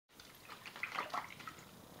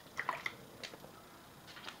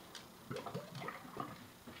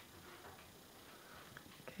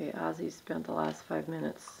Okay, Ozzie spent the last 5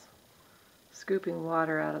 minutes scooping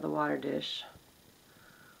water out of the water dish,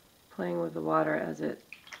 playing with the water as it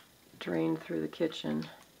drained through the kitchen.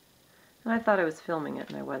 And I thought I was filming it,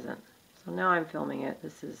 and I wasn't. So now I'm filming it.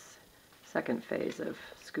 This is second phase of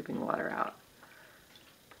scooping water out.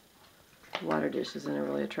 The water dish is in a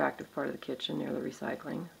really attractive part of the kitchen near the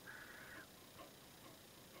recycling.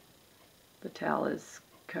 The towel is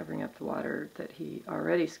covering up the water that he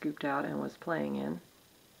already scooped out and was playing in.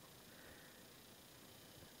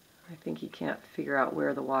 I think he can't figure out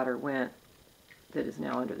where the water went that is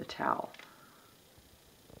now under the towel.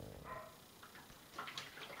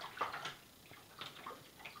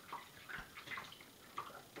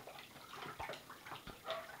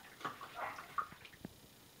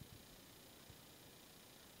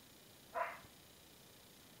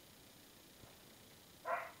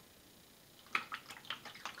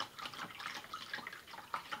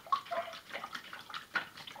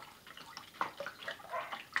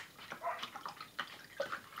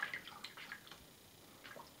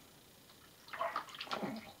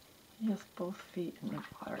 He has both feet in the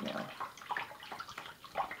water now.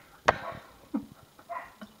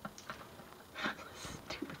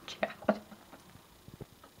 Stupid cat.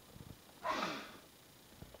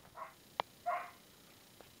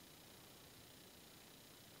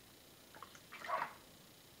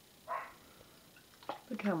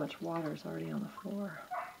 Look how much water is already on the floor.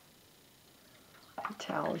 The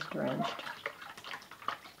towel is drenched.